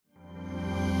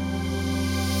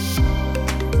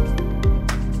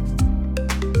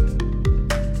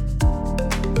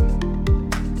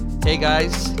Hey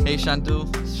guys, hey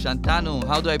Shantanu.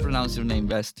 How do I pronounce your name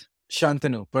best?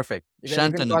 Shantanu, perfect. You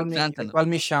can Shantanu, call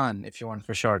me Shantanu. Shan if you want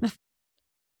for short.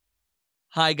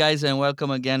 Hi guys, and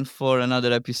welcome again for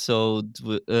another episode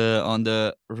on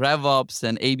the RevOps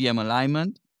and ABM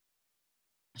alignment.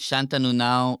 Shantanu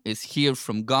now is here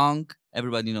from Gong.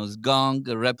 Everybody knows Gong,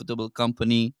 a reputable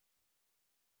company.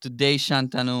 Today,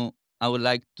 Shantanu, I would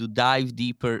like to dive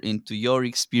deeper into your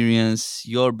experience,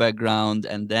 your background,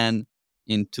 and then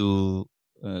into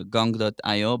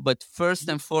Gong.io. But first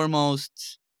and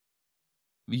foremost,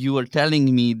 you were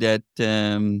telling me that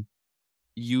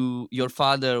your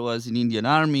father was in Indian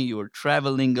Army. You were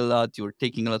traveling a lot. You were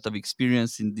taking a lot of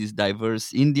experience in this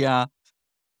diverse India.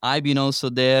 I've been also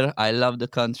there. I love the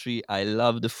country. I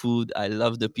love the food. I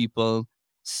love the people.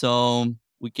 So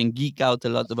we can geek out a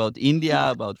lot about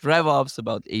India, about RevOps,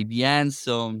 about ABN.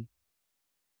 So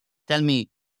tell me,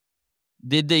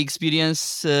 did the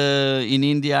experience in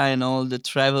India and all the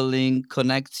traveling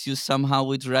connects you somehow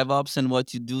with RevOps and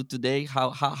what you do today?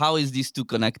 How is these two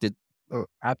connected? Oh,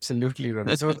 absolutely,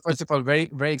 brother. So first of all, very,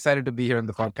 very excited to be here on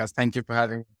the podcast. Thank you for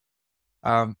having me.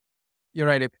 Um, you're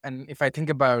right. And if I think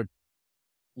about,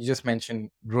 you just mentioned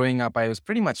growing up, I was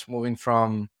pretty much moving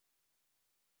from,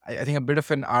 I think a bit of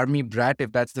an army brat,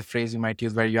 if that's the phrase you might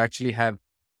use, where you actually have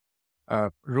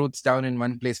roots down in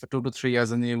one place for 2 to 3 years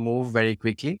and then you move very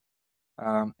quickly.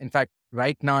 In fact,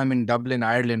 right now I'm in Dublin,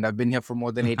 Ireland. I've been here for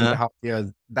more than eight and a Uh-huh. half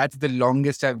years. That's the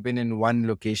longest I've been in one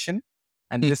location.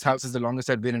 And this house is the longest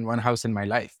I've been in one house in my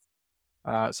life.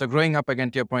 So growing up,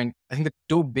 again, to your point, I think the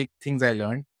two big things I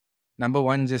learned, number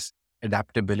one, just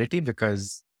adaptability,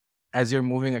 because as you're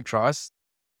moving across,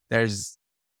 there's,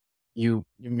 you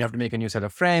have to make a new set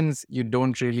of friends. You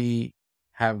don't really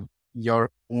have your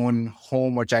own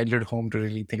home or childhood home to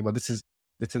really think about. This is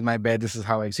my bed. This is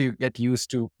how so you get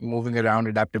used to moving around,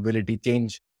 adaptability,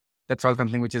 change. That's all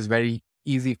something which is very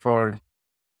easy for,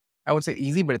 I would say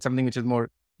easy, but it's something which is more,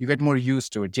 you get more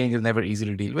used to it. Change is never easy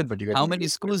to deal with, but you get How more many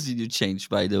used to it. schools did you change,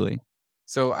 by the way?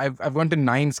 So I've gone to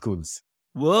 9 schools.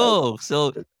 Whoa!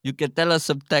 So you can tell us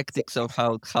some tactics of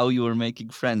how you were making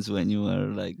friends when you were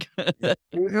like. It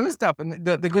was tough. And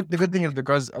the good thing is,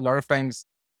 because a lot of times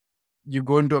you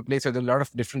go into a place where there are a lot of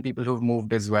different people who've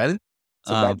moved as well.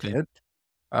 So that Okay. helped.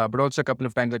 But also a couple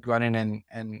of times I've gone in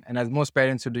and as most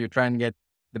parents would do, you try and get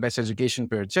the best education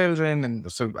for your children.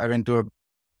 And so I went to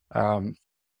a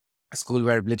school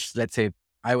where, let's say,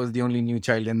 I was the only new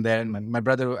child in there. And my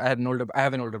brother, I have an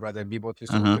older brother. We both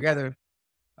used to go Uh-huh. together.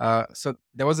 So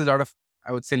there was a lot of,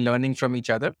 I would say, learning from each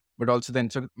other. But also then,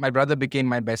 so my brother became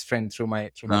my best friend through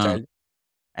my Uh, child.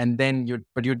 And then you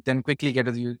then quickly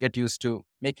you get used to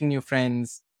making new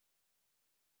friends,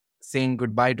 saying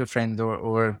goodbye to friends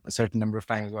over a certain number of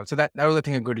times as well. So that was, I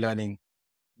think, a good learning.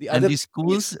 The and other thing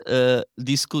is,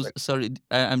 these schools. Sorry,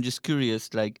 I'm just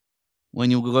curious. Like,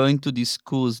 when you were going to these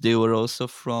schools, they were also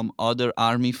from other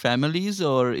army families,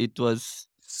 or it was.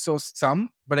 so some,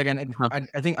 but again, Uh-huh.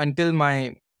 I think until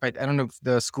I don't know if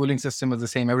the schooling system was the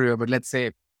same everywhere, but let's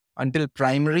say until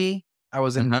primary, I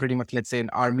was in Uh-huh. pretty much, let's say, an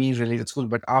army related school.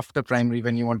 But after primary,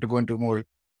 when you want to go into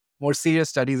more serious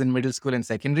studies in middle school and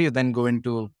secondary, you then go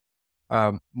into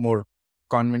more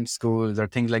convent schools or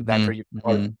things like that, Mm-hmm. where you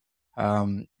or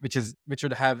Mm-hmm. which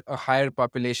would have a higher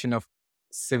population of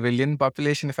civilian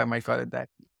population, if I might call it that.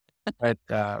 But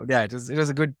yeah, it was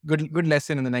a good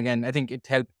lesson. And then again, I think it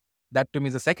helped. That to me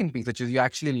is the second piece, which is you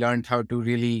actually learned how to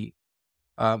really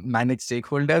manage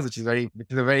stakeholders, which is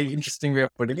a very interesting way of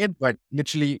putting it. But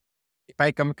literally, if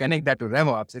I connect that to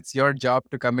RevOps, it's your job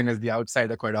to come in as the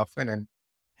outsider quite often and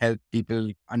help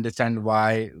people understand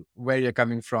where you're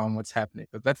coming from, what's happening.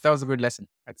 But that was a good lesson,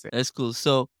 I'd say. That's cool.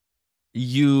 So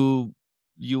you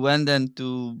you went then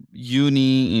to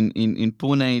uni in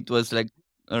Pune. It was like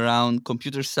around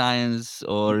computer science,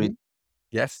 or Mhm.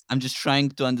 Yes. I'm just trying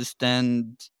to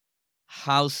understand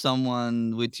how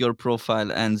someone with your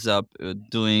profile ends up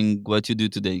doing what you do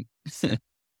today.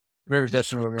 Very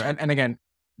questionable. And again,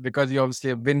 because you obviously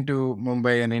have been to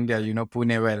Mumbai and India, you know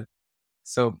Pune well.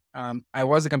 So I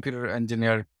was a computer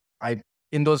engineer. I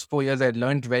In those 4 years, I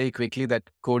learned very quickly that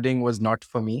coding was not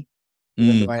for me,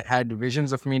 even though Mm, I had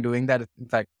visions of me doing that. In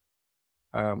fact,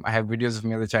 I have videos of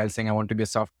me as a child saying I want to be a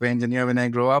software engineer when I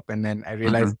grow up, and then I uh-huh.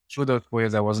 realized through those 4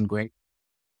 years I wasn't going.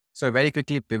 So I very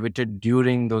quickly pivoted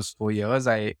during those 4 years.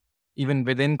 I Even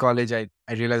within college, I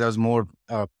realized I was more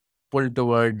pulled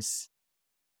towards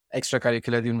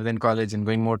extracurriculars even within college and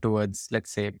going more towards,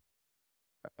 let's say,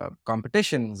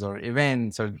 competitions or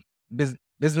events or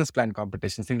business plan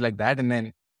competitions, things like that. And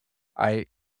then I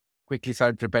quickly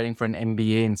started preparing for an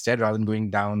MBA instead, rather than going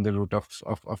down the route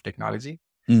of technology.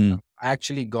 Mm, I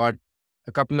actually got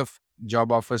a couple of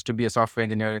job offers to be a software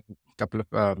engineer in a couple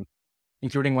of,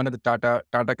 including one of the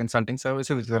Tata consulting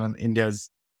services, which is one of India's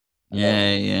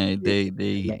Yeah, yeah, big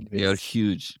they are language.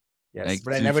 huge, Yes, like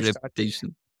but I huge never started.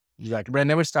 reputation. Exactly, but I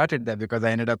never started there because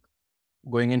I ended up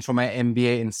going in for my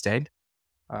MBA instead.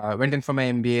 Went in for my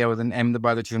MBA. I was in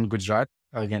Ahmedabad, which is in Gujarat.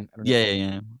 Again, I don't know Yeah, if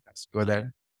yeah, yeah. let's go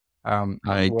there.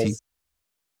 IT.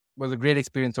 Was a great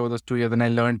experience over those 2 years, and I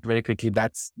learned very quickly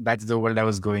that's the world I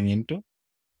was going into.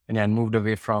 And yeah, I moved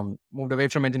away from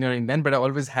engineering then, but I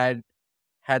always had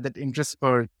that interest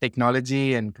for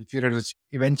technology and computers, which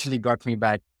eventually got me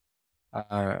back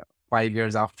uh, 5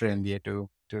 years after MBA to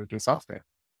software.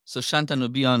 So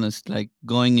Shantanu, be honest, like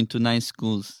going into nice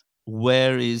schools,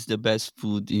 where is the best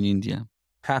food in India?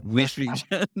 Which region?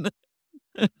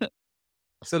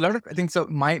 So a lot of I think so.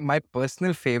 My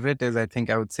personal favorite is, I think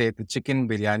I would say, the chicken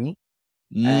biryani.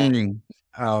 And Mm.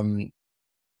 um,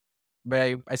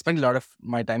 but I spent a lot of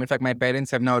my time. In fact, my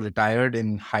parents have now retired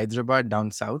in Hyderabad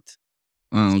down south.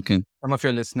 Oh, okay. Some of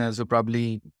your listeners who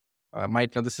probably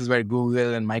might know, this is where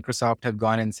Google and Microsoft have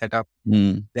gone and set up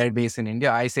Mm. their base in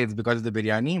India. I say it's because of the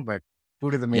biryani, but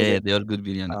food is Yeah, amazing. yeah, they are good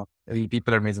biryani. The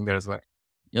people are amazing there as well.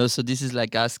 Yeah, so this is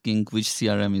like asking which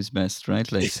CRM is best, right?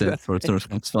 Like for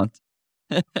fun.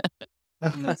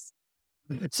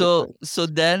 So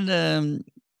then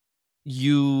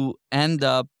you end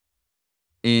up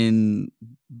in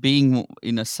being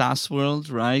in a SaaS world,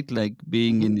 right? Like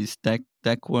being in this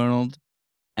tech world,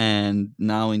 and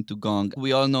now into Gong.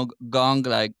 We all know Gong,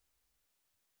 like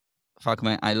fuck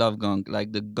man, I love Gong.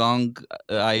 Like the Gong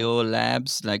IO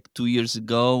labs, like 2 years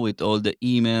ago, with all the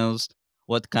emails,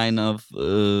 what kind of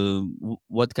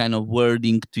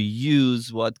wording to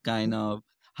use, what kind of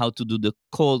how to do the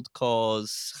cold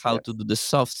calls, how to Yes. do the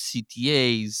soft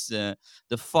CTAs,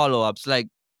 the follow ups. Like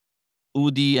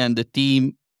Udi and the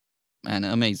team, man,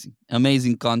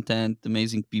 amazing content,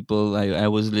 amazing people. I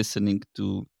was listening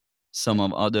to some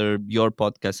of other your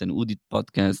podcast and Udit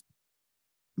podcast,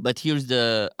 but here's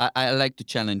I like to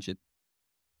challenge it.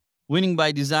 Winning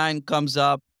by design comes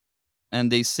up,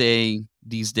 and they say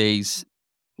these days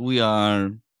we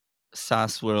are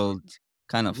SaaS world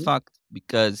kind of fucked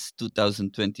because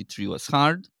 2023 was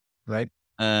hard. Right.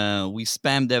 We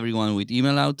spammed everyone with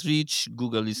email outreach.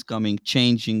 Google is coming,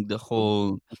 changing the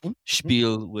whole Mhm.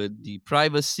 spiel with the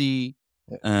privacy.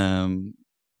 Yes. Um,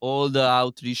 all the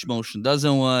outreach motion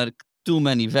doesn't work. Too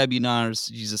many webinars.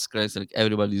 Jesus Christ, like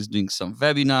everybody is doing some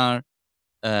webinar.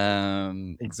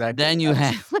 Exactly. Then you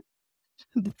have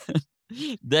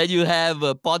then you have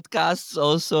podcasts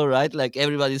also, right? Like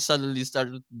everybody suddenly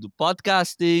started to do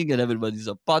podcasting, and everybody's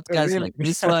a podcast Really? like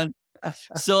this one.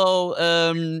 So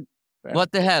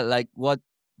what the hell? Like what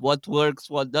works,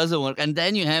 what doesn't work, and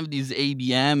then you have these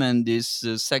ABM and these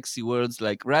sexy words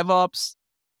like RevOps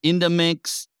in the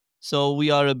mix. So we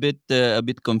are a bit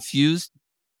confused.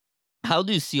 How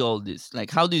do you see all this? Like,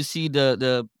 how do you see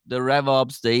the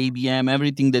RevOps, the ABM,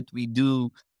 everything that we do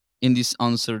in these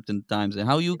uncertain times, and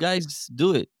how you guys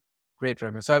do it? Great,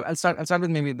 Remy. So I'll start with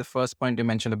maybe the first point you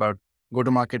mentioned about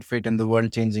go-to-market fit and the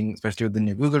world changing, especially with the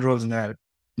new Google roles, and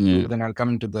Yeah. then I'll come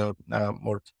into the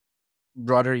more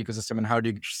broader ecosystem and how do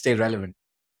you stay relevant.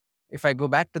 If I go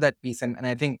back to that piece, and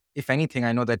I think, if anything,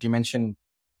 I know that you mentioned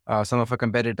some of our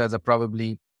competitors are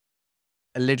probably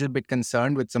a little bit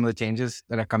concerned with some of the changes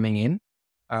that are coming in.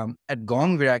 At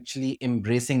Gong, we're actually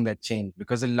embracing that change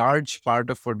because a large part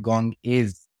of what Gong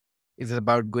is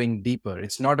about going deeper.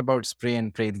 It's not about spray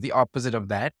and pray. It's the opposite of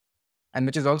that. And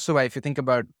which is also why, if you think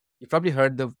about, you've probably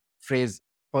heard the phrase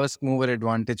first mover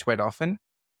advantage quite often.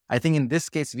 I think in this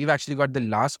case, we've actually got the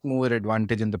last mover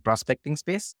advantage in the prospecting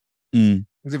space. Mm.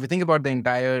 Because if you think about the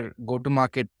entire go to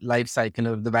market life cycle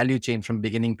of the value chain from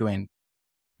beginning to end,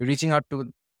 you're reaching out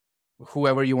to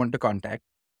whoever you want to contact.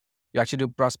 You actually do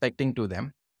prospecting to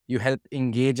them. You help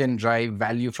engage and drive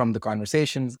value from the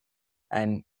conversations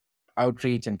and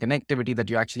outreach and connectivity that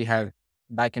you actually have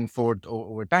back and forth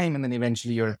over time. And then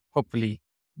eventually you're hopefully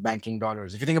banking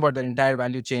dollars. If you think about the entire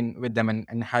value chain with them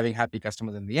and having happy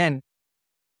customers in the end,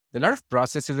 there are a lot of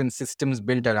processes and systems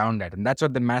built around that. And that's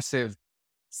what the massive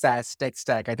SaaS tech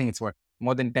stack, I think it's what,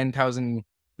 more than 10,000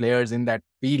 players in that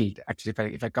field.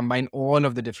 Actually, if I combine all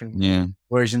of the different Yeah.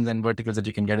 versions and verticals that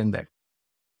you can get in there,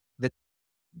 the,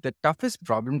 the toughest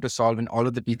problem to solve in all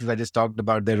of the pieces I just talked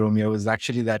about there, Romeo, is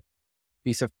actually that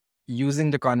piece of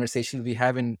using the conversations we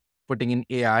have in putting in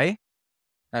AI.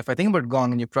 Now, if I think about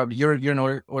Gong, and you're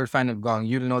an old fan of Gong,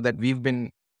 you'll know that we've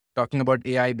been talking about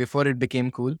AI before it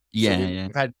became cool. So Yeah, we've yeah.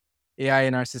 had AI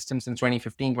in our system since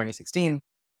 2015, 2016,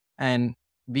 and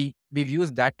we've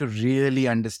used that to really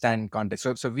understand context.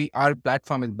 So our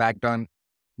platform is backed on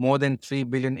more than 3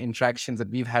 billion interactions that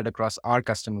we've had across our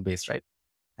customer base, right?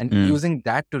 And Mm. using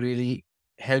that to really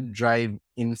help drive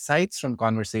insights from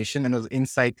conversation, and those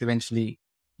insights eventually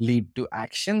lead to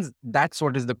actions. That's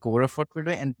what is the core of what we're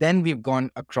doing. And then we've gone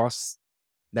across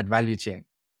that value chain.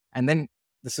 And then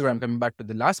this is where I'm coming back to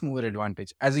the last mover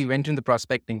advantage. As we went in the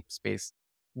prospecting space,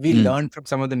 we Mm. learned from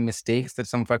some of the mistakes that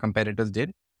some of our competitors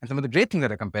did and some of the great things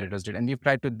that our competitors did. And we've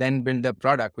tried to then build a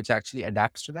product which actually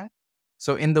adapts to that.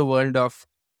 So in the world of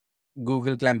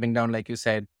Google clamping down, like you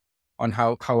said, on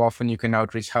how often you can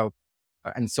outreach, how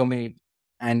and so many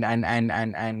and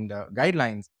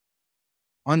guidelines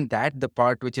on that, the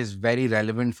part which is very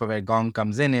relevant for where Gong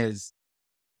comes in is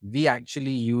we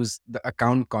actually use the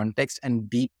account context and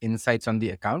deep insights on the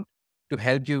account to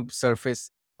help you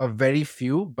surface a very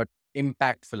few but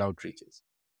impactful outreaches.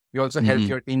 We also help Mhm.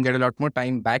 your team get a lot more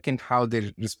time back in how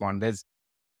they respond. There's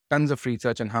tons of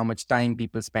research on how much time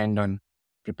people spend on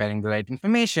preparing the right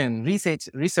information,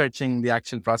 researching the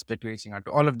actual prospect reaching out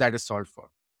to. All of that is solved for.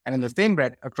 And in the same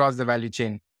breath, across the value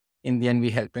chain, in the end,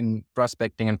 we help in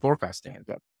prospecting and forecasting as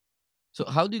well. So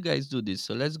how do you guys do this?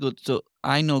 So let's go. So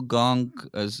I know Gong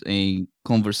as a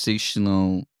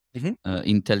conversational Mhm.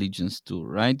 intelligence tool,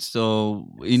 right? So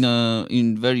Yes.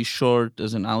 in very short,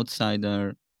 as an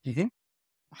outsider, Mhm.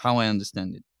 how I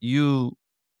understand it, you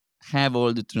have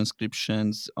all the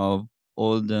transcriptions of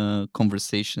all the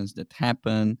conversations that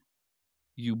happen.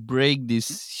 You break this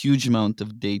huge amount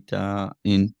of data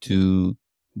into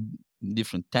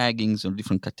different taggings or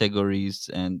different categories,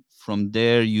 and from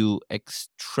there you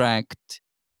extract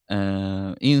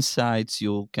insights.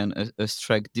 You can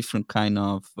extract different kind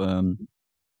of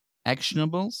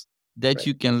actionables that Right.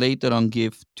 you can later on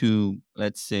give to,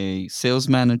 let's say, sales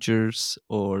managers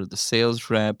or the sales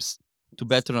reps to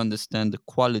better understand the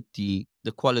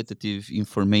qualitative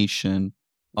information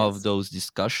of Yes. those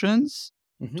discussions,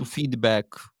 Mhm. to feedback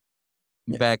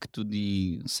Yes. back to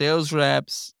the sales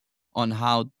reps on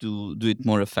how to do it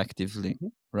more effectively,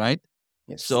 Mhm. right?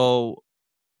 Yes. So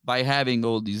by having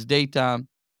all this data,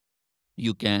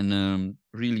 you can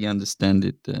really understand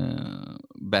it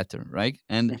better, right?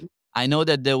 And Mhm. I know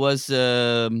that there was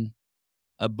a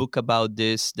book about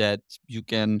this that you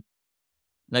can,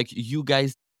 like, you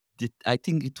guys did. I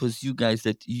think it was you guys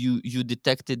that you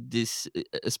detected this,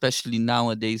 especially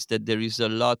nowadays, that there is a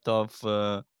lot of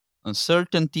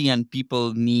uncertainty and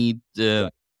people need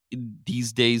Right.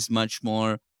 these days much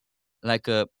more like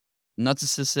a, not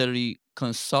necessarily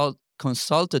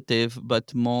consultative,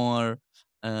 but more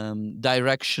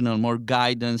directional, more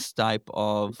guidance type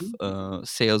of Mhm.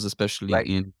 sales, especially Right.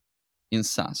 in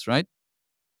SaaS, right?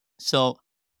 So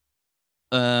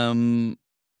um,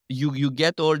 you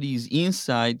get all these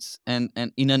insights, and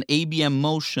in an ABM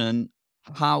motion,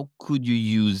 how could you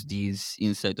use these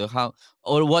insights, or how,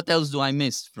 or what else do I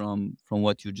miss from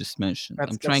what you just mentioned? I'm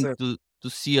That's trying to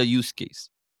see a use case.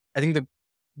 I think the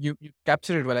you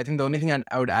captured it well. I think the only thing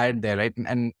I would add there, right,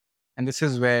 and this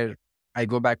is where I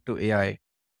go back to AI.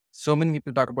 So many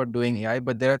people talk about doing AI,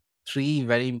 but there are three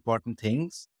very important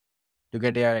things to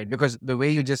get AI right. Because the way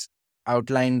you just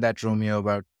outlined that, Romeo,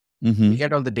 about we Mm-hmm.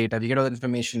 get all the data, we get all the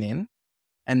information in,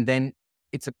 and then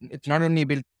it's not only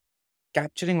built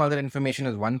capturing all that information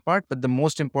is one part, but the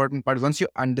most important part is once you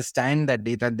understand that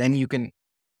data, then you can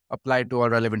apply it to all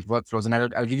relevant workflows. And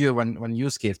I'll give you one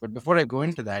use case. But before I go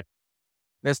into that,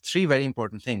 there's three very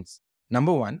important things.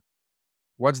 Number one,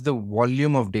 what's the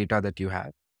volume of data that you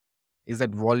have? Is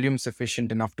that volume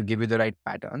sufficient enough to give you the right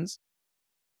patterns?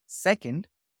 Second,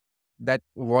 that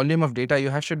volume of data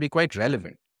you have should be quite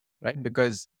relevant, right?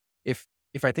 Because if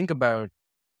I think about,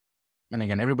 and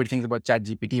again, everybody thinks about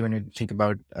ChatGPT when you think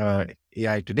about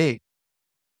AI today,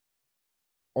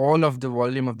 all of the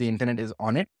volume of the internet is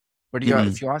on it. But Mm-hmm.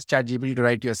 if you ask ChatGPT to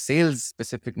write you a sales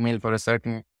specific mail for a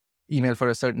certain email for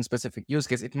a certain specific use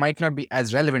case, it might not be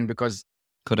as relevant because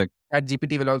Correct.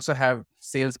 ChatGPT will also have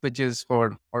sales pitches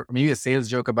for, or maybe a sales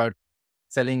joke about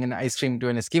selling an ice cream to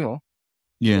an Eskimo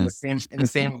Yeah. in the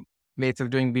same place of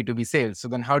doing B2B sales. So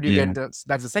then how do you Yeah. get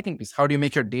that's the second piece. How do you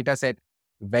make your data set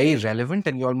very relevant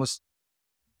and you almost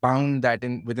bound that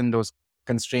in within those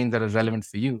constraints that are relevant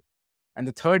for you? And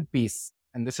the third piece,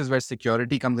 and this is where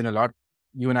security comes in a lot.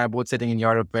 You and I are both sitting in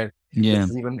Europe, where this Yeah.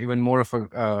 is even more of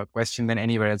a question than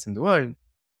anywhere else in the world.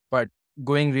 But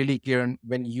going really clear on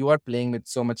when you are playing with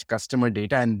so much customer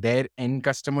data and their end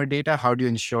customer data, how do you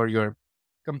ensure you're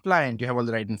compliant? You have all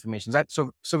the right information.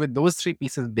 So with those three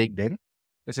pieces baked in,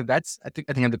 so that's I think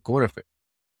at the core of it.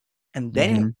 And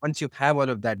then Mm-hmm. once you have all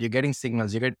of that, you're getting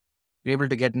signals. You're able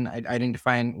to get and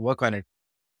identify and work on it.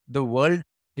 The world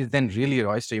is then really your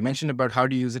oyster. You mentioned about how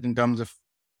do you use it in terms of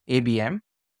ABM.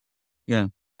 Yeah.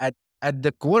 At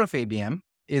the core of ABM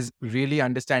is really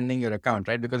understanding your account,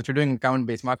 right? Because if you're doing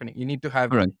account-based marketing, you need to have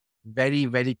Correct. very,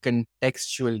 very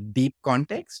contextual, deep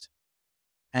context.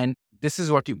 And this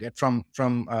is what you get from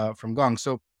Gong.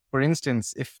 So for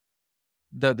instance, if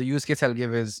the use case I'll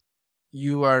give is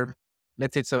you are,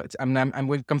 let's say, I'm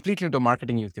going completely into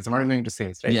marketing use case. I'm not going to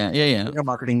sales, right? Yeah, yeah, yeah. In a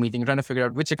marketing meeting, you're trying to figure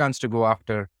out which accounts to go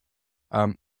after.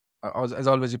 As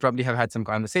always, you probably have had some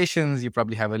conversations. You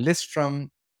probably have a list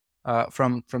from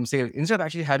sales. Instead of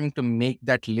actually having to make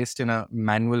that list in a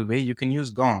manual way, you can use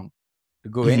Gong to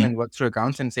go in Mhm. and work through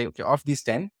accounts and say, okay, of these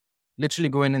 10, literally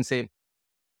go in and say,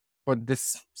 for this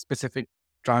specific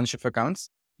tranche of accounts,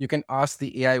 you can ask the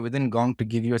AI within Gong to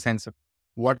give you a sense of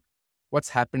what's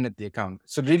happened at the account.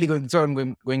 So really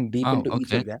going deep Oh, into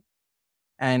each okay. of them.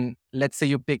 And let's say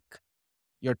you pick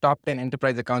your top 10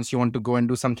 enterprise accounts you want to go and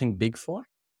do something big for.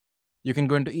 You can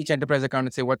go into each enterprise account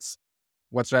and say what's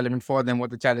relevant for them, what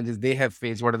the challenges they have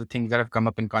faced, what are the things that have come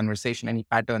up in conversation, any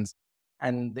patterns.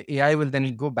 And the AI will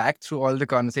then go back through all the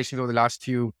conversations over the last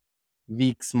few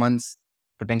weeks, months,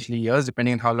 potentially years,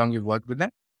 depending on how long you've worked with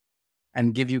them,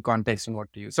 and give you context on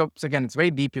what to use. So again, it's very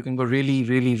deep. You can go really,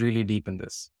 really, really deep in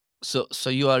this. So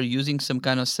you are using some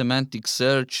kind of semantic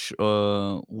search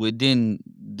within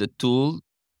the tool,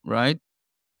 right?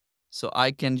 So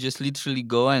I can just literally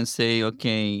go and say,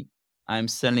 okay, I'm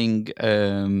selling,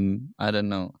 I don't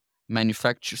know,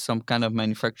 manufacture some kind of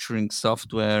manufacturing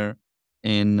software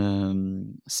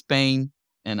in Spain,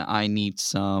 and I need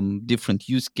some different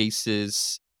use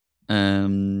cases,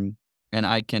 and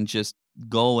I can just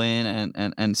go in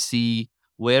and see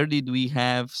where did we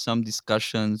have some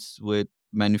discussions with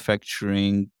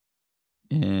manufacturing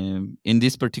in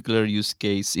this particular use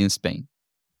case in Spain,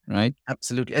 right?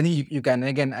 Absolutely. I think you can.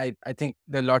 Again, I think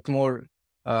there are a lot more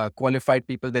qualified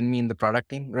people than me in the product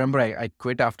team. Remember, I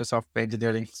quit after software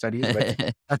engineering studies, but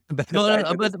No, no,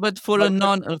 no, but for a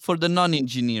but for the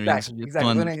non-engineering, so exactly, just to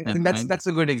exactly. So I understand, think right? that's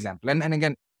a good example. And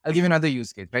again, I'll give you another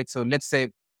use case, right? So let's say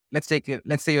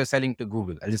you're selling to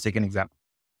Google. I'll just take an example,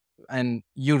 and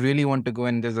you really want to go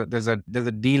in. There's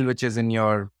a deal which is in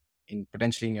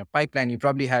potentially in your pipeline. You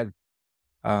probably had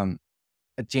um,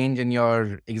 a change in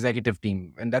your executive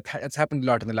team, and that's happened a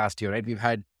lot in the last year, right? We've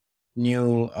had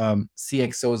new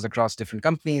CXOs across different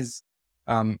companies.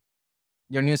 Um,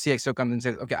 your new CXO comes and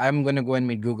says, "Okay, I'm going to go and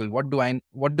meet Google. What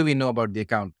do we know about the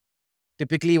account?"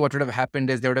 Typically, what would have happened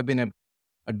is there would have been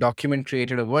a document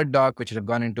created, a Word doc, which would have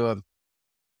gone into a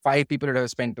five people would have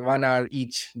spent 1 hour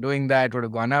each doing that. Would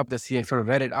have gone up. The CXO would have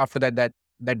read it. After that,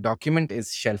 that document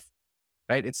is shelf,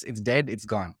 right? It's dead. It's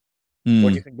gone.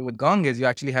 What you Mm. can do with Gong is you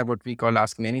actually have what we call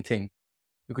Ask Me Anything.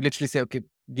 You could literally say, okay,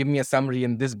 give me a summary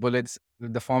in this bullets,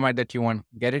 the format that you want,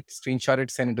 get it, screenshot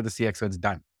it, send it to the CXO. It's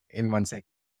done in 1 second.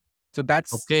 So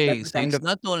that's Okay, the so kind it's of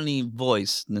not only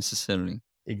voice necessarily.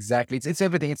 exactly. It's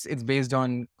everything. It's based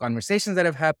on conversations that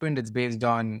have happened. It's based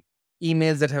on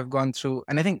emails that have gone through.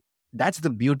 And I think that's the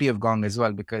beauty of Gong as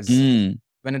well, because Mm.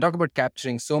 when I talk about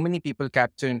capturing, so many people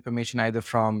capture information either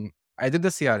from either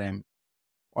the CRM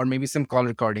or maybe some call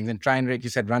recordings and try and, like you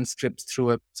said, run scripts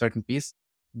through a certain piece.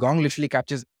 Gong literally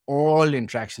captures all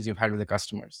interactions you've had with the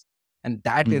customers. And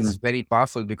that is Mhm. very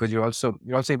powerful because you're also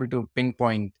able to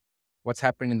pinpoint what's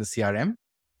happened in the CRM.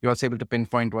 You're also able to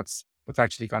pinpoint what's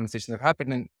actually conversations have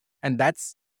happened. And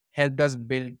that's helped us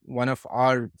build one of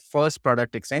our first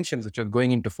product extensions, which was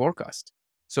going into forecast.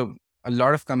 So a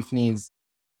lot of companies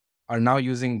are now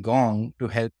using Gong to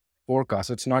help forecast.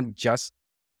 So it's not just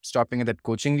stopping at that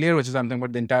coaching layer, which is something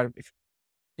about the entire,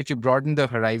 if you broaden the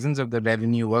horizons of the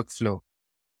revenue workflow,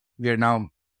 we are now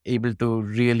able to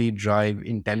really drive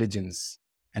intelligence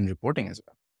and reporting as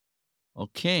well.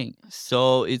 Okay,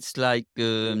 so it's like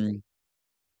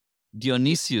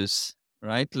Dionysius,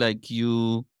 right? Like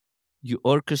you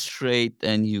orchestrate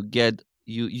and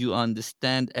you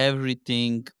understand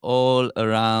everything all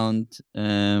around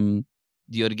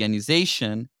the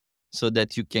organization, so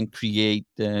that you can create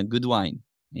good wine.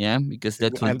 Yeah, because It's a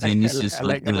that's good- I what like, I like, Dionysius I was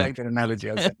like, I doing. like that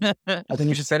analogy. I think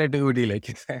you should sell it to Udi, like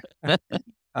you said.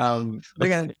 But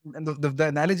again, the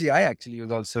analogy I actually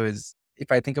use also is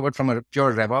if I think about from a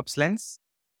pure RevOps lens,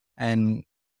 and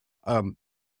um,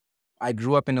 I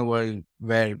grew up in a world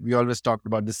where we always talked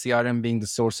about the CRM being the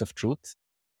source of truth.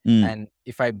 Mm, And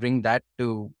if I bring that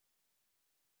to,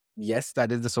 yes,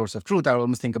 that is the source of truth, I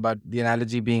almost think about the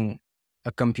analogy being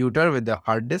a computer with a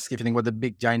hard disk. If you think about the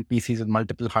big giant PCs with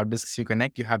multiple hard disks you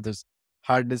connect, you have those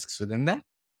hard disks within that.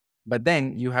 But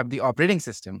then you have the operating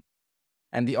system.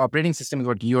 And the operating system is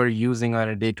what you are using on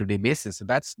a day-to-day basis. So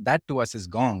that to us is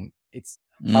Gong. It's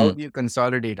how mm. do you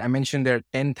consolidate? I mentioned there are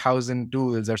 10,000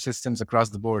 tools or systems across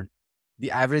the board.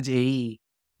 The average AE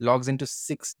logs into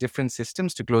 6 different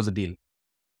systems to close a deal.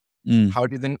 Mm. How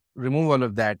do you then remove all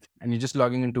of that and you're just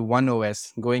logging into one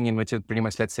OS, going in, which is pretty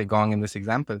much, let's say, Gong in this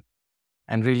example,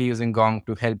 and really using Gong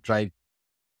to help drive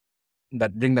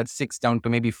that, bring that 6 down to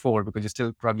maybe 4, because you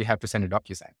still probably have to send a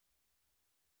DocuSign.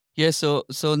 Yeah, so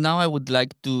now I would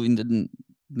like to, in the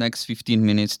next 15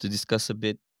 minutes, to discuss a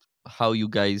bit how you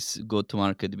guys go to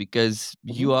market, because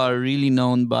you are really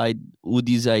known by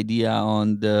Udi's idea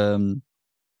on the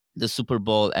Super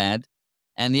Bowl ad.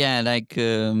 And yeah, like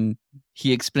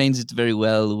he explains it very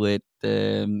well with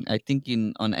I think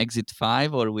in on Exit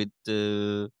 5 or with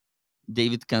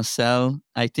David Cancel.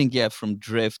 I think yeah, from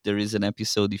Drift there is an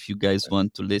episode if you guys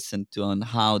want to listen to on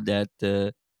how that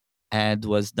ad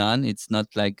was done. It's not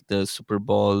like the Super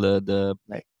Bowl,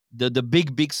 Right. the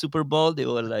big Super Bowl. They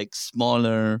were like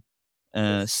smaller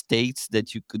Yes. states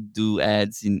that you could do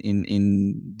ads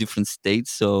in different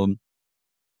states. So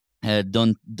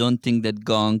don't think that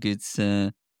Gong is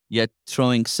yet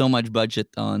throwing so much budget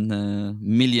on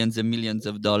millions and millions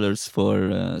of dollars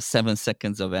for 7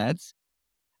 seconds of ads.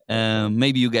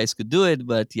 Maybe you guys could do it,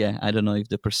 but yeah, I don't know if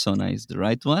the persona is the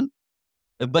right one.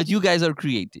 But you guys are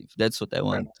creative. That's what I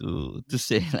Right. want to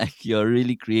say. Like you're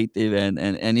really creative, and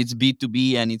it's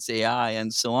B2B and it's AI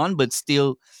and so on. But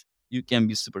still, you can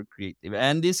be super creative.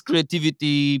 And this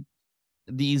creativity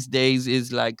these days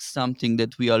is like something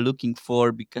that we are looking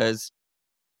for because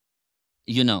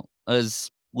as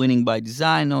winning by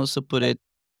design also put it,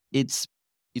 it's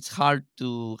it's hard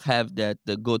to have that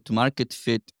the go to market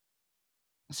fit.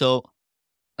 So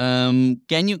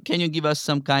can you give us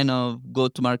some kind of go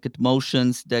to market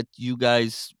motions that you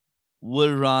guys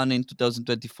will run in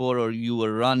 2024 or you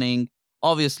were running?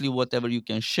 Obviously, whatever you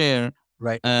can share,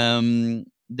 Right.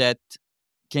 that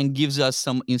can gives us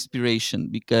some inspiration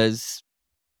because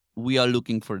we are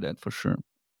looking for that for sure.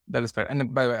 That is fair.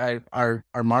 And by the way,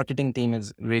 our marketing team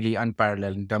is really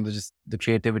unparalleled in terms of just the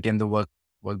creativity and the work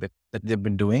that they've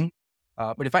been doing.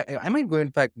 But if I might go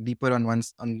in fact deeper on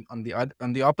on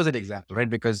the opposite example, right?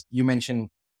 Because you mentioned,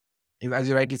 as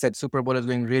you rightly said, Super Bowl is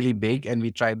going really big, and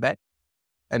we tried that,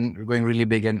 and we're going really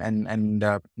big and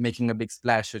making a big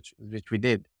splash, which we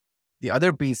did. The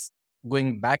other piece,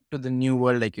 going back to the new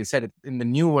world, like you said, in the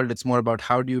new world, it's more about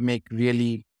how do you make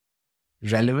really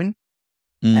relevant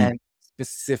Mm, and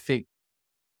specific,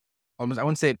 almost, I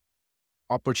won't say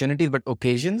opportunities, but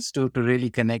occasions to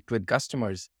really connect with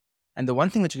customers. And the one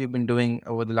thing which we've been doing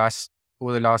over the last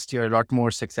year a lot more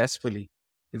successfully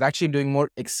is actually doing more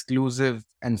exclusive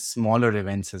and smaller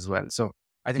events as well. So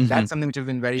I think hmm. that's something which has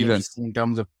been very Events. interesting in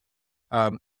terms of,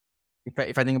 um,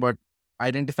 if I think about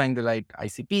identifying the right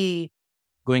ICP,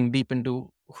 going deep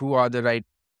into who are the right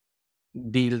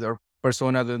deals or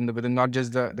personas within not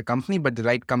just the company, but the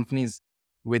right companies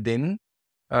within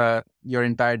your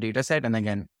entire data set. And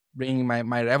again, bringing my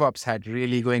RevOps hat,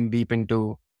 really going deep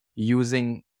into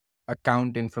using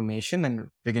account information and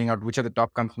figuring out which are the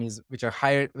top companies which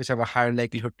have a higher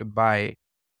likelihood to buy.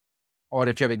 Or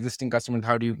if you have existing customers,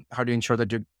 how do you ensure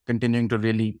that you're continuing to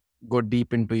really go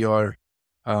deep into your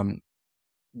um,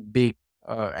 big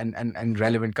and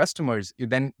relevant customers? You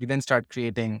then start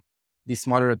creating these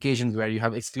smaller occasions where you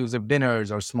have exclusive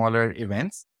dinners or smaller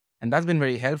events, and that's been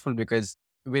very helpful because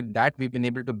with that we've been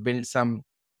able to build some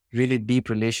really deep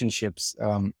relationships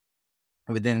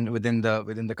within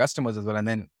the customers as well. And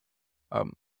then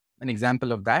um, an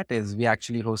example of that is we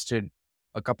actually hosted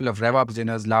a couple of RevOps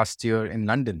dinners last year in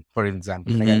London, for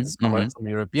example. And again, Hmm. this is Hmm. from a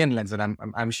European lens that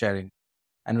I'm sharing,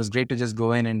 and it was great to just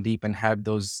go in and deep and have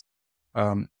those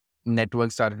um,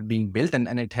 networks started being built, and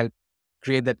it helped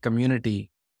create that community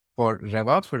for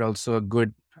RevOps, but also a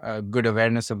good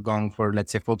awareness of Gong for,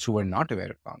 let's say, folks who were not aware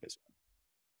of Gong as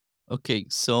Okay,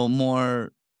 so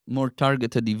more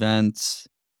targeted events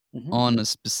well. on a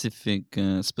specific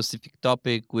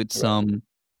topic with Right. some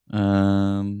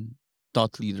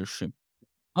thought leadership.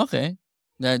 Okay,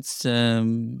 that's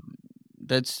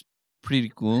that's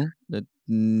pretty cool that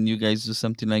you guys do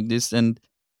something like this. And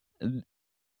uh,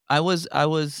 I was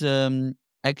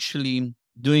actually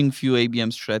doing few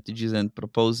ABM strategies and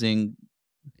proposing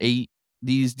a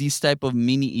these type of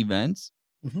mini events.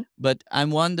 Mhm. But I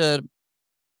wonder,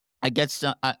 I got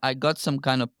some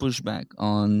kind of pushback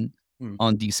Mm.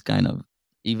 on these kind of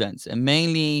events, and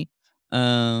mainly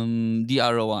the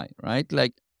ROI, right?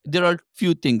 Like there are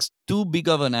few things too big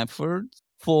of an effort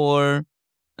for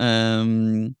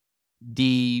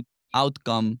the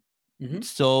outcome. Mhm.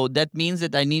 So that means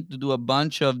that I need to do a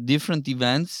bunch of different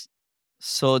events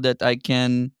so that I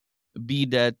can be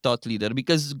that thought leader,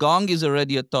 because Gong is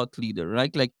already a thought leader,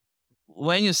 right? Like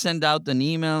when you send out an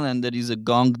email and there is a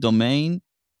Gong domain,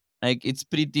 like it's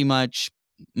pretty much,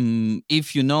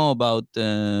 if you know about,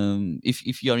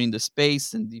 if you're in the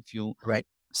space and if you Right.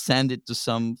 send it to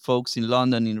some folks in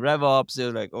London in RevOps.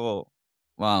 They're like, oh,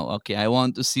 wow, okay, I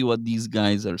want to see what these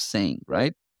guys are saying,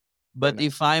 right? Very But nice.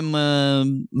 if I'm a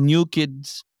new kid,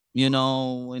 in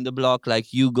the block,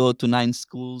 like you go to 9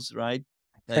 schools, right?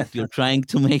 Like you're trying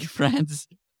to make friends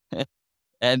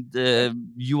and Right.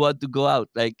 you want to go out.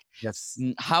 Like, Yes.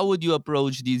 how would you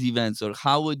approach these events, or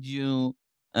how would you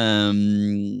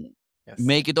um, Yes.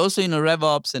 make it also in a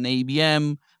RevOps and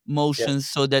ABM motions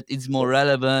Yes. so that it's more Yes.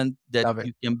 relevant, that Love it.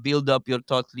 you can build up your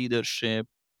thought leadership?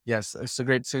 Yes, so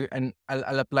great. So, and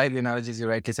I'll apply the analogies you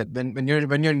rightly said. When you're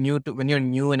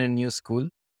new in a new school,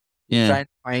 you Yeah.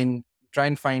 try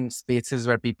and find spaces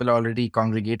where people are already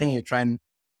congregating. You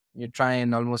try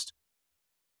and almost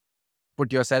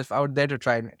put yourself out there to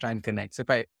try and connect. So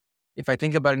if I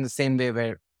think about it in the same way,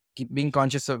 where keep being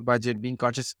conscious of budget, being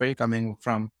conscious of where you're coming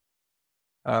from,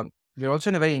 we're also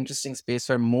in a very interesting space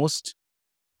where most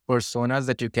personas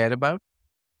that you care about,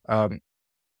 um,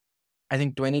 I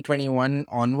think 2021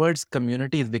 onwards,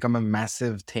 community has become a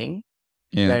massive thing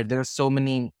Yeah. where there are so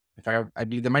many. In fact, I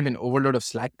believe there might be an overload of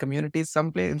Slack communities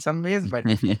in some ways, but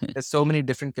there's so many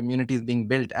different communities being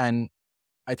built. And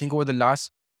I think I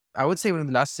would say over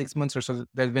the last 6 months or so,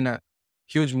 there's been a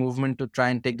huge movement to try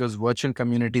and take those virtual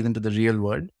communities into the real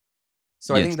world.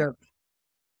 So I Yes. think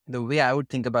the way I would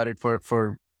think about it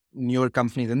for newer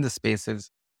companies in this space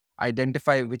is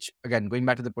identify which, again, going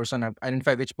back to the persona,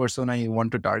 identify which persona you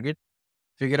want to target,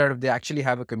 figure out if they actually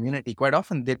have a community. Quite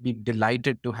often they'd be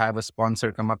delighted to have a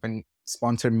sponsor come up and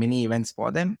sponsor mini events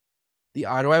for them. The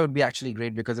ROI would be actually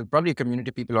great because there's probably a community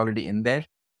of people already in there.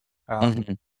 Um,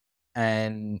 Mhm.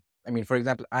 and I mean, for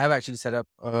example, I have actually set up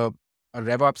a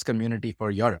RevOps community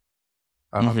for Europe.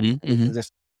 Mhm. Which is Mhm.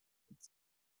 just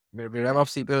we're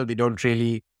RevOps people. We're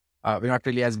not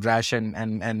really as brash and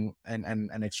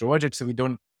extroverted. So we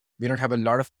don't have a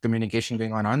lot of communication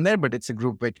going on there, but it's a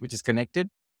group which is connected.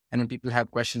 And when people have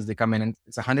questions, they come in and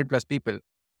it's 100+ people.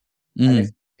 And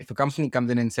Mhm. if a company comes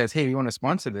in and says, hey, we want to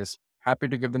sponsor this, happy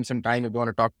to give them some time if they want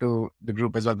to talk to the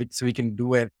group as well, so we can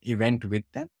do an event with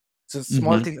them. So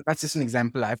small Mhm. things, that's just an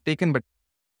example I've taken, but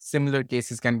similar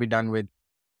cases can be done with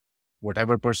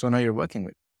whatever persona you're working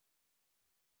with.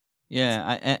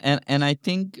 Yeah, and I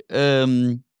think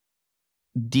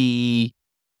the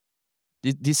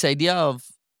this idea of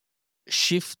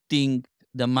shifting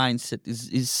the mindset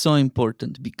is so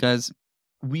important, because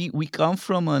we come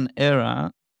from an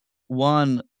era,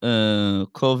 one,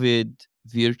 COVID,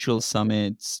 virtual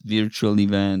summits, virtual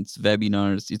events,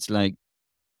 webinars. It's like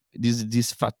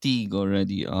this fatigue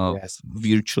already of Yes.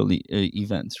 virtual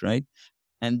events, right?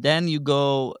 And then you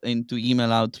go into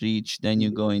email outreach, then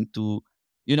you go into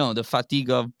the fatigue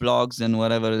of blogs and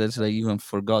whatever that's like even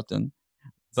forgotten.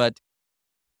 But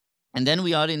and then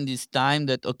we are in this time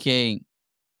that, okay,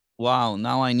 wow,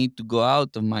 now I need to go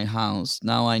out of my house,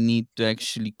 now I need to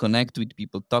actually connect with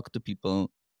people, talk to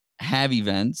people, have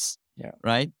events, Yeah.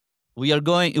 right? We are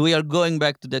going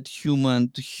back to that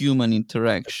human to human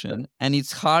interaction, and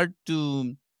it's hard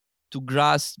to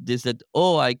grasp this, that,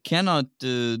 oh, I cannot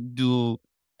do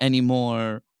any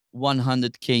more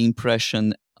 100K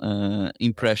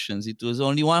impressions. It was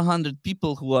only 100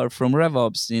 people who are from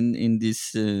RevOps in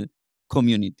this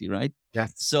community, right?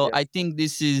 Yes. So I Yes. think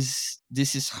this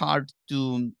is hard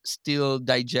to still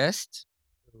digest.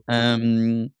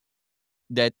 Mhm.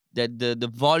 That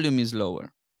the volume is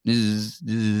lower. This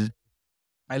is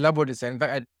I love what you said. In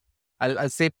fact, I'll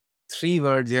say three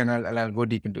words here and I'll go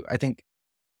deep into. I think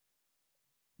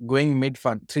going mid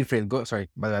fun, three phrases. Go, sorry,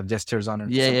 but I have gestures on it.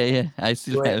 Yeah, So yeah, yeah. I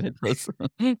still going, have it also.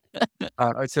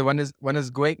 I'd say one is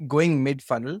going mid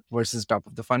funnel versus top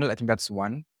of the funnel. I think that's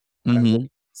one. Hmm.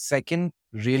 Second,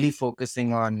 really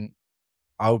focusing on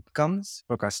outcomes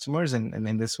for customers and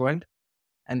in this world.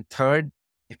 And third,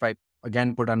 if I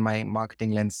again put on my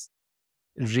marketing lens,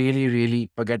 really,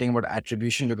 really forgetting about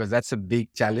attribution because that's a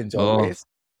big challenge Oh, always.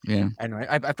 yeah. And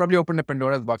I probably opened a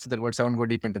Pandora's box with that word, so I won't go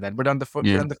deep into that. But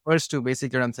Yeah. on the first two,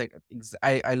 basically, I'm saying,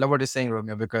 I love what you're saying,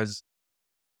 Romeo, because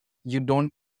you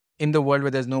don't, in the world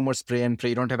where there's no more spray and pray,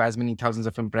 you don't have as many thousands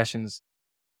of impressions.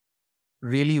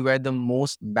 Really, where the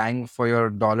most bang for your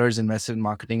dollars invested in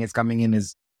marketing is coming in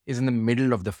is in the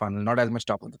middle of the funnel, not as much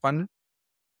top of the funnel.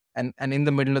 And in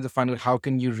the middle of the funnel, how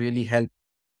can you really help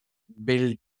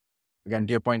build, again,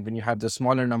 to your point, when you have the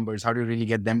smaller numbers, how do you really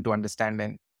get them to understand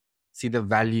and see the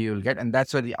value you'll get? And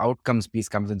that's where the outcomes piece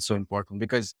comes in so important,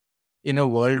 because in a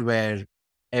world where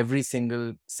every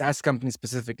single SaaS company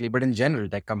specifically, but in general,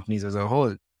 tech companies as a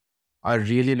whole, are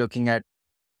really looking at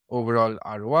overall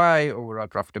ROI, overall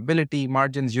profitability,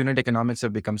 margins, unit economics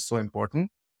have become so important.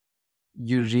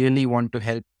 You really want to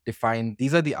help define,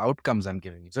 these are the outcomes I'm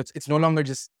giving you. So it's no longer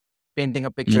just painting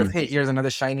a picture of, hey, here's another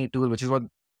shiny tool, which is what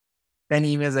 10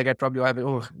 emails I get probably,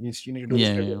 you need to do this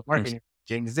Yeah, for of course. marketing,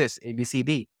 change this, A, B, C,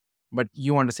 D. But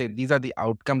you want to say, these are the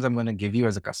outcomes I'm going to give you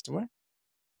as a customer.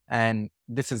 And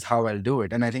this is how I'll do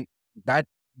it. And I think that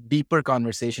deeper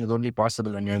conversation is only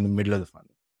possible when you're in the middle of the funnel.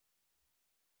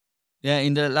 Yeah,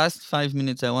 in the last 5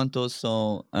 minutes, I want to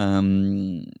also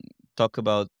talk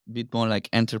about a bit more like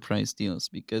enterprise deals,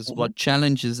 because what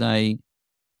challenges I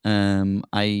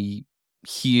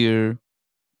hear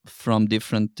from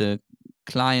different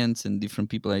clients and different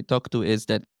people I talk to is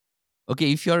that,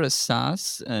 okay, if you're a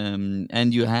SaaS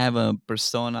and you have a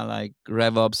persona like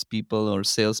RevOps people or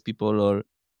salespeople, or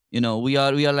we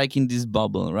are like in this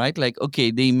bubble, right? Like, okay,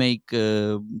 they make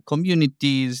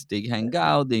communities, they hang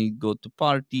out, they go to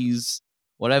parties,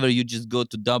 whatever. You just go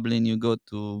to Dublin,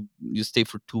 you stay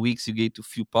for 2 weeks, you get to a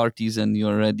few parties, and you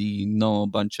already know a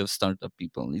bunch of startup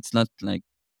people. It's not like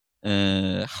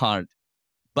hard.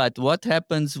 But what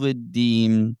happens with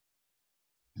the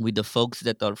folks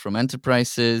that are from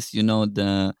enterprises,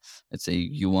 let's say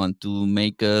you want to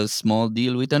make a small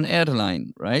deal with an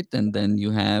airline, right? And then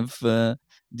you have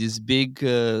this big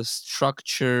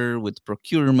structure with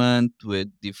procurement, with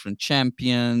different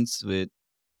champions, with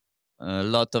a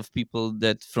lot of people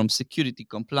that from security,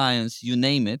 compliance, you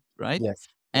name it, right? Yes.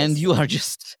 And Yes. you are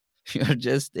just you're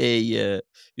just a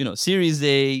series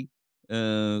A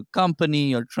company.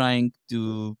 You're trying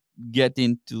to get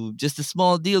into just a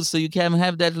small deal so you can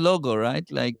have that logo, right?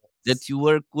 Like that you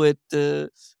work with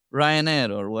Ryanair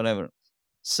or whatever.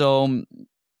 So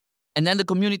and then the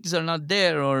communities are not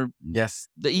there, or Yes.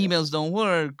 the emails don't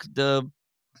work,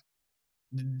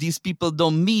 these people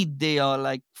don't meet. They are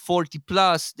like 40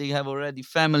 plus, they have already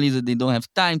families, and they don't have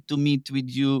time to meet with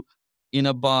you in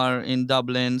a bar in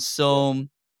Dublin. So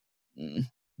mm,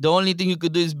 the only thing you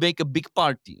could do is make a big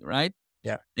party, right?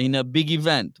 Yeah. In a big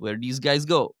event where these guys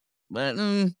go. But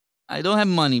I don't have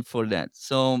money for that.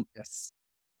 So Yes.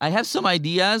 I have some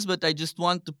ideas, but I just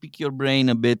want to pick your brain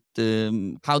a bit.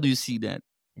 How do you see that?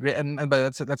 Great.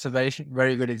 But that's a very,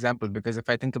 very good example, because if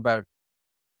I think about,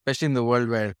 especially in the world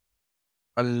where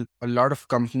a lot of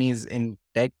companies in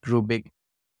tech grew big,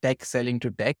 tech selling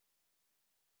to tech,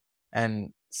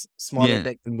 and Yeah.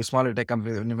 smaller tech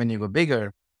companies, when you go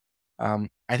bigger,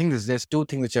 I think there's two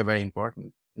things which are very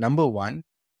important. Number one,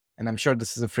 and I'm sure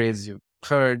this is a phrase you've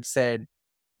heard, said,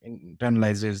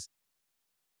 internalized, is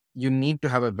you need to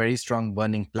have a very strong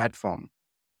burning platform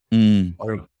Mm,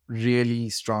 or a really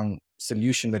strong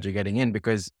solution that you're getting in,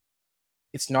 because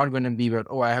it's not going to be about,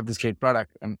 oh, I have this great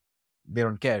product and they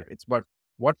don't care. It's about,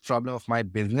 what problem of my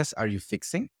business are you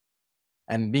fixing?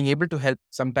 And being able to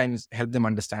sometimes help them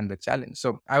understand the challenge.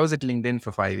 So I was at LinkedIn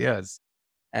for 5 years,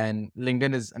 and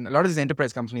and a lot of these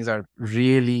enterprise companies are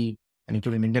really, and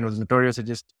including LinkedIn, was notorious for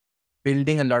just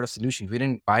building a lot of solutions. We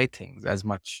didn't buy things as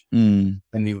much mm,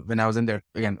 when I was in there,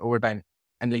 again, over time.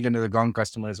 And LinkedIn is a Gong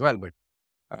customer as well. But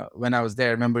when I was there,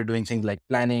 I remember doing things like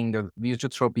planning. We used to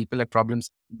throw people at problems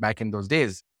back in those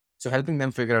days. So helping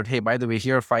them figure out, hey, by the way,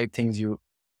 here are 5 things you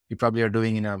probably are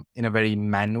doing in a very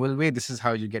manual way. This is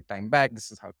how you get time back.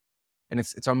 This is how, and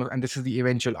it's almost, and this is the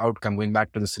eventual outcome, going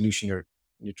back to the solution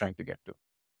you're trying to get to.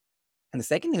 And the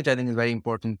second thing, which I think is very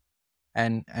important,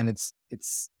 and it's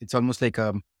almost like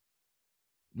a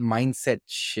mindset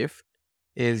shift,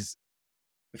 is,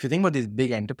 if you think about these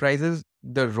big enterprises,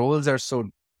 the roles are so,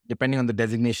 depending on the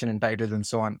designation and titles and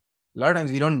so on. A lot of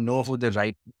times we don't know who the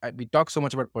right, we talk so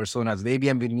much about personas. The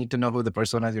ABM, we need to know who the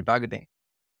personas you're targeting.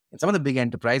 In some of the big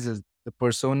enterprises, the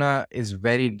persona is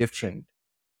very different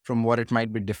from what it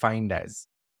might be defined as.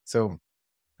 So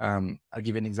I'll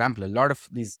give you an example. A lot of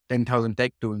these 10,000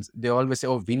 tech tools, they always say,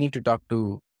 oh, we need to talk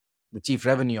to the chief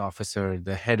revenue officer,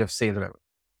 the head of sales.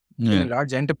 In a yeah.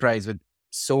 large enterprise with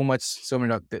so many,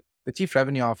 the chief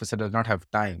revenue officer does not have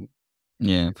time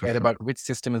Yeah, to for care sure. about which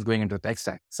system is going into the tech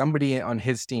stack. Somebody on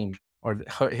his team, or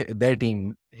their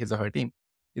team, his or her team,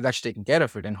 is actually taking care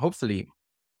of it. And hopefully,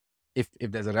 if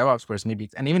there's a RevOps person, maybe,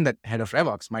 and even that head of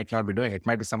RevOps might not be doing it. It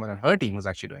might be someone on her team who's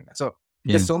actually doing that. So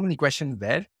there's Yeah. so many questions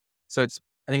there. So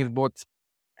I think it's both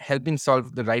helping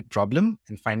solve the right problem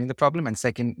and finding the problem, and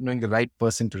second, knowing the right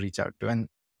person to reach out to,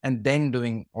 and then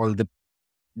doing all the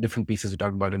different pieces we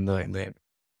talked about in the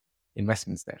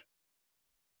investments there.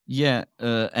 Yeah,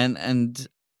 and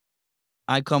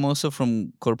I come also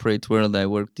from corporate world. I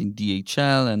worked in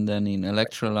DHL and then in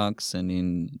Electrolux and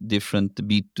in different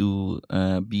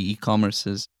B2 B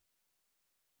e-commerces.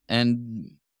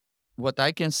 And what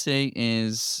I can say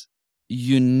is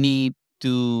you need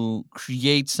to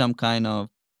create some kind of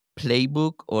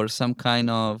playbook or some kind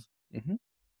of Mhm.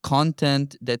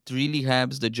 content that really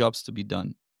helps the jobs to be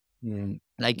done.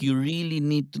 Like you really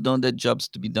need to know that jobs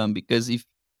to be done, because if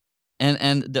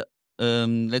and the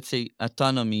let's say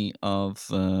autonomy of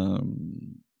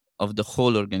the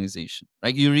whole organization,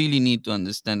 like you really need to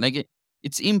understand, like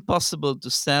it's impossible to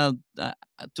sell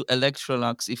to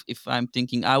Electrolux. If I'm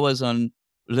thinking, I was on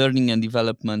learning and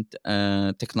development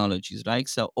technologies, right?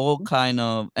 So all kind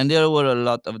of, and there were a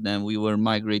lot of them. We were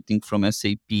migrating from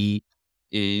SAP.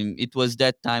 It was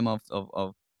that time of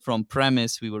from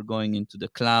premise we were going into the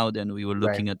cloud, and we were Right.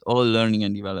 looking at all learning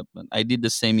and development. I did the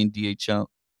same in DHL.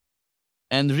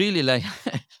 And really, like,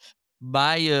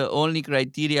 my only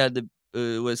criteria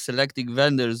was selecting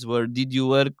vendors were, did you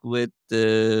work with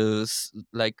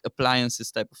like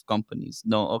appliances type of companies?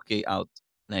 No, okay, out.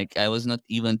 Like I was not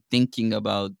even thinking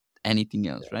about anything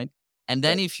else, Yeah. right? And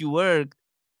then Right. if you work,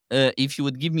 if you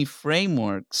would give me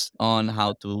frameworks on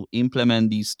how to implement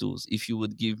these tools, if you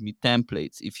would give me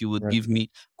templates, if you would Right. give me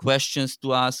questions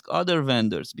to ask other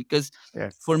vendors, because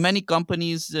Yes. for many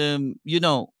companies,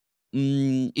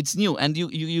 it's new, and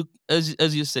you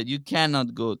as you said, you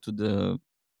cannot go to the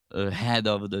head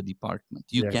of the department.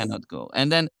 You Yes. cannot go.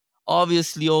 And then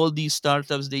obviously all these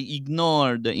startups, they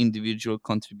ignore the individual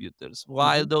contributors.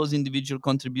 While those individual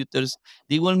contributors,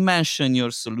 they will mention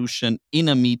your solution in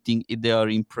a meeting if they are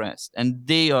impressed, and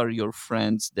they are your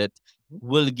friends that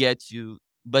will get you.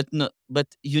 But no, but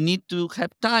you need to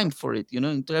have time for it,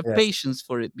 and to have Yes. patience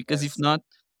for it, because if Yes. not,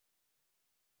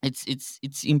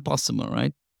 it's impossible,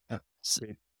 right? Yeah. S-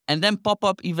 Great. and then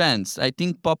pop-up events. I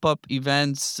think pop-up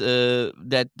events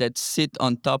that sit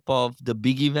on top of the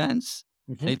big events.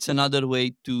 It's another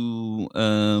way to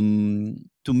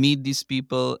meet these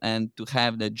people and to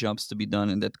have the jobs to be done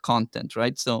and that content,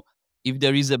 right? So if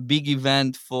there is a big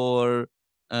event for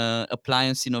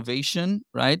appliance innovation,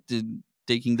 right?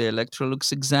 Taking the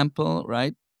Electrolux example,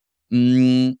 right?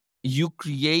 You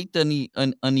create an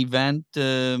event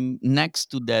next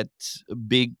to that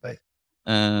big Right.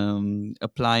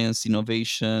 appliance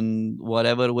innovation,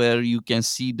 whatever, where you can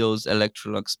see those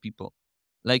Electrolux people.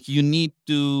 Like you need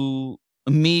to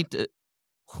meet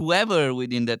whoever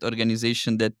within that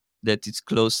organization that is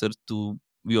closer to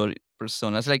your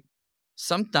personas. Like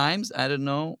sometimes, I don't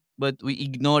know, but we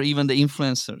ignore even the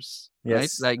influencers, right?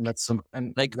 Yes. And that's some,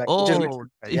 and Like, like oh, legitimately.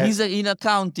 he's Yes. in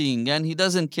accounting and he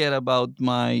doesn't care about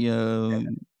my Yeah.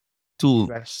 tool.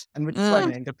 Right. And which is why Uh,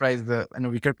 in enterprise,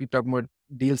 we keep talking about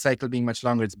deal cycle being much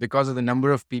longer. It's because of the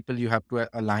number of people you have to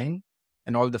align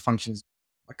and all the functions,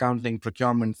 accounting,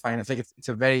 procurement, finance. Like it's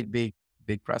a very big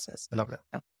process. I love that.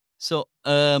 Yeah. so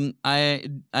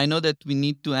I know that we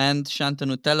need to end.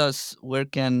 Shantanu, tell us, where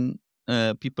can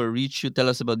people reach you? Tell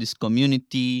us about this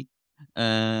community,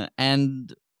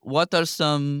 and what are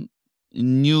some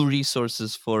new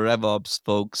resources for RevOps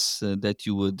folks that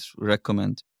you would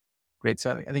recommend? Great.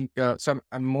 So I think so.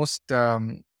 I'm most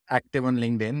active on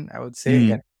LinkedIn. I would say, Mm,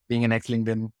 again, being an ex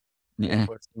LinkedIn yeah.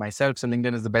 person myself, so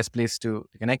LinkedIn is the best place to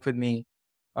connect with me.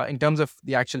 In terms of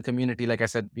the actual community, like I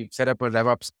said, we've set up a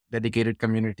RevOps dedicated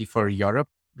community for Europe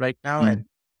right now. Mm, And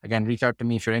again, reach out to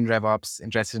me if you're in RevOps,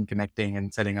 interested in connecting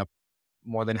and setting up.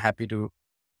 More than happy to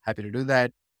do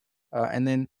that. And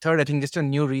then third, I think just a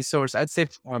new resource. I'd say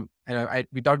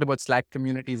we talked about Slack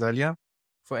communities earlier.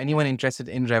 For anyone interested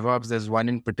in RevOps, there's one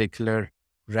in particular,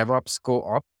 RevOps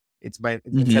Co-op. It's been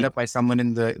set mm-hmm. up by someone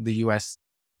in the US.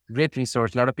 Great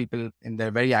resource. A lot of people in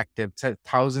there, very active.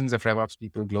 Thousands of RevOps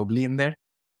people globally in there.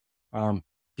 Um,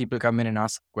 People come in and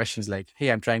ask questions like,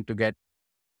 "Hey, I'm trying to get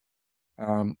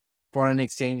um, foreign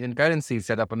exchange and currency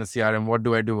set up on the CRM. What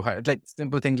do I do?" Like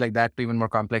simple things like that to even more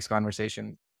complex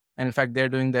conversation. And in fact, they're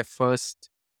doing their first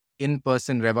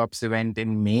in-person RevOps event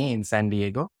in May in San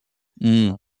Diego.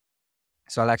 Mm.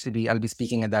 So I'll be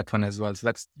speaking at that one as well. So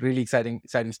that's really exciting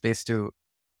place to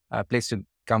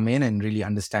come in and really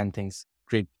understand things.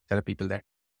 Great set of people there.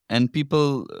 And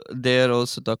people there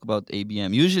also talk about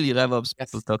ABM. Usually, RevOps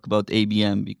people Yes. talk about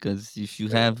ABM, because if you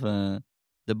Right. have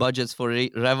the budgets for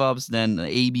RevOps, then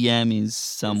ABM is Yes.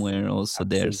 somewhere also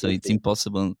there. So it's Absolutely.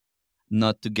 impossible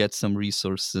not to get some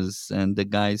resources. And the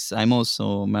guys, I'm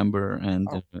also a member and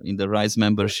Oh, in the Rise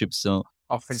membership. So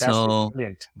oh, fantastic. so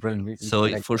Brilliant. We so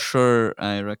connect for there. sure,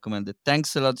 I recommend it.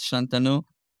 Thanks a lot, Shantanu.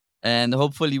 And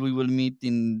hopefully we will meet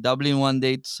in Dublin one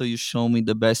day, so you show me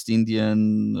the best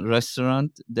Indian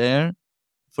restaurant there.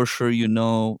 For sure, you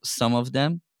know some of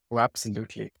them. Oh,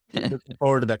 absolutely. Looking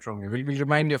forward to that from you. We'll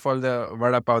remind you of all the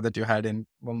vada pav that you had in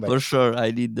Mumbai. For sure, I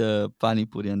did the pani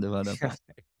puri and the vada pav.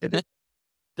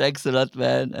 Thanks a lot,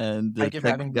 man, and Thank you for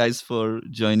thanks having me. guys for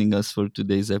joining us for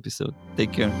today's episode.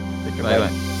 Take care. Take care. Bye Bye.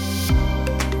 bye.